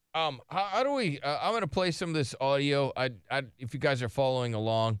How do we? I'm gonna play some of this audio. If you guys are following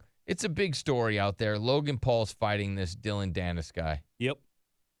along, it's a big story out there. Logan Paul's fighting this Dillon Danis guy. Yep.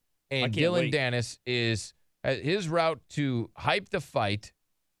 And Dillon Danis is his route to hype the fight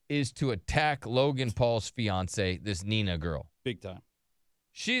is to attack Logan Paul's fiance, this Nina girl. Big time.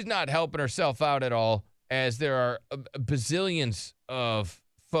 She's not helping herself out at all, as there are bazillions of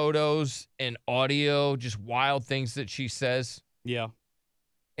photos and audio, just wild things that she says. Yeah.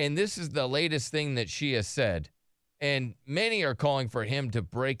 And this is the latest thing that she has said. And many are calling for him to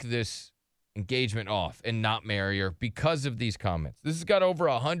break this engagement off and not marry her because of these comments. This has got over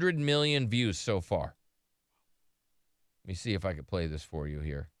 100 million views so far. Let me see if I can play this for you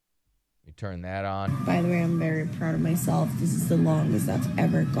here. Let me turn that on. By the way, I'm very proud of myself. This is the longest I've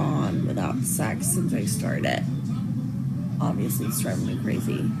ever gone without sex since I started. Obviously, it's driving me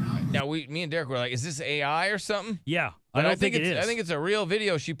crazy. Now, me and Derek were like, is this AI or something? Yeah, But I don't think it is. I think it's a real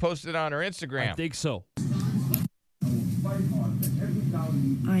video she posted on her Instagram. I think so.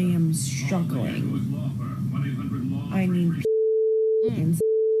 I am struggling. I need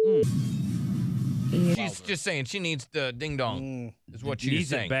She's just saying she needs the ding dong. Is what she's Needs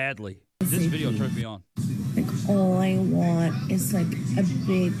saying. it badly. This video turned me on. like all I want is like a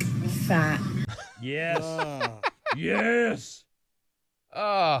big fat. Yes. Yes.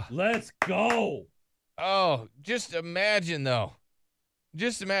 Let's go. Oh, just imagine though.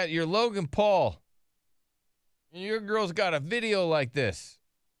 Just imagine you're Logan Paul. And your girl's got a video like this.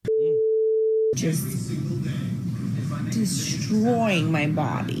 Just destroying my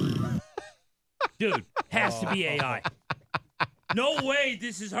body. Dude, has to be AI. No way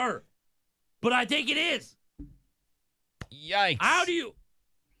this is her. But I think it is. Yikes. How do you...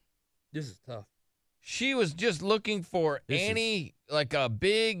 This is tough. She was just looking for like a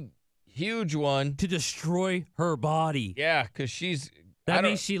big, huge one. To destroy her body. Yeah, because she's... That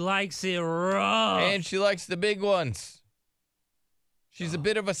means she likes it rough. And she likes the big ones. She's a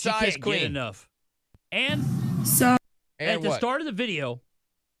bit of a size can't queen. Get enough. And So at the start of the video,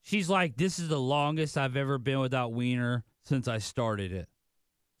 she's like, this is the longest I've ever been without wiener since I started it.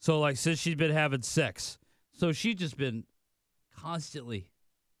 So, like, since she's been having sex. So she's just been constantly.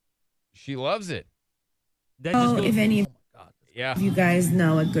 She loves it. That just goes, if any oh my God. Yeah. of you guys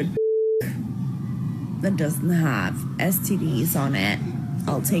know a good that doesn't have STDs on it,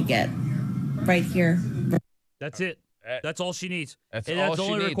 I'll take it. Right here. That's it. That's all she needs. That's And all that's the she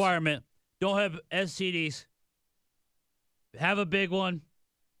only needs. requirement. Don't have STDs. Have a big one.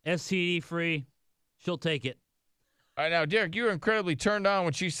 STD free. She'll take it. All right, now, Derek, you were incredibly turned on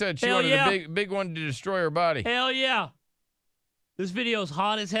when she said she Hell wanted yeah. a big one to destroy her body. Hell yeah. This video's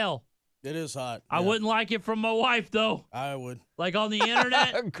hot as hell. It is hot. I wouldn't like it from my wife, though. I would. Like on the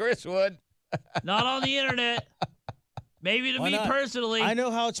internet. Chris would. Not on the internet. Maybe to Why me not? personally. I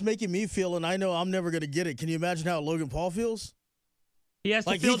know how it's making me feel, and I know I'm never going to get it. Can you imagine how Logan Paul feels? He has to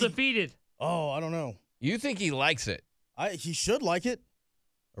Like, feel he can- defeated. Oh, I don't know. You think he likes it? He should like it.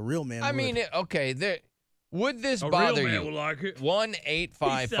 A real man I would. mean, would this A bother real man you? would like it.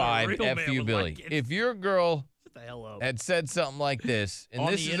 1-855 He said a real man FU would Billy. like it. If your girl Shut the hell up. had said something like this, and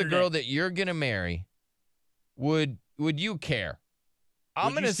On this the is a girl internet. that you're gonna marry, would you care? I'm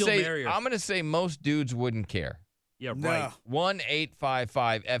Would you gonna still say marry her? I'm gonna say most dudes wouldn't care. Yeah, Nah. right.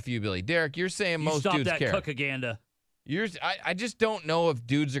 1-855 FU Billy. Derek, you're saying You most stop dudes that care. cookaganda. I just don't know if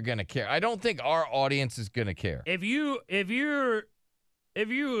dudes are gonna care. I don't think our audience is gonna care. If you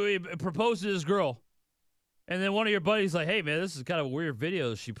propose to this girl, and then one of your buddies like, hey man, this is kind of a weird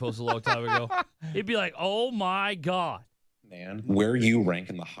video she posted a long time ago, it'd be like, oh my God. Man, where you rank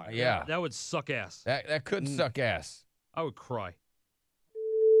in the high. Yeah, That would suck ass. that could suck ass. I would cry.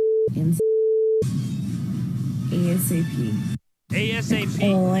 ASAP. ASAP.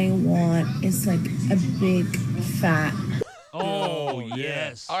 All I want is like a big fat. Oh, yeah.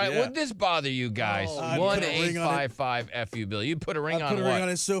 yes. All right, Yeah. would this bother you guys? Oh, I'd put a ring on it. 1-855 FU Billy. You put a ring I on put a what? ring on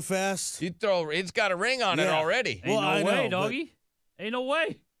it so fast. It's got a ring on it Yeah. already. Ain't Well, no I way, know, doggy. Ain't no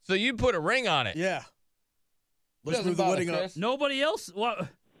way. So you put a ring on it. Yeah. Let's Doesn't move the bother wedding up. Chris. Nobody else. What?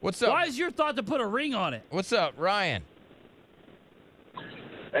 What's up? Why is your thought to put a ring on it? What's up, Ryan?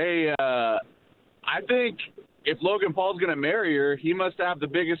 Hey, I think if Logan Paul's going to marry her, he must have the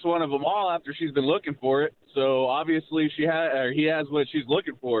biggest one of them all after she's been looking for it. So obviously he has what she's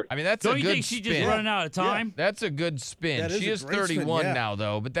looking for. I mean, that's Don't a you good think she's spin. just running out of time? That's a good spin. That is She a is great 31 spin, yeah. now,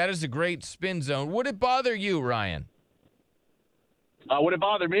 though, but that is a great spin zone. Would it bother you, Ryan? Would it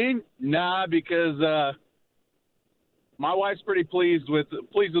bother me? Nah, because my wife's pretty pleased with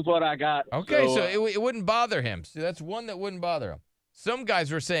what I got. Okay, so it wouldn't bother him. See, that's one that wouldn't bother him. Some guys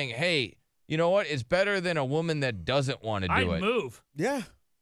were saying, hey, you know what? It's better than a woman that doesn't want to do I'd it. move. Yeah.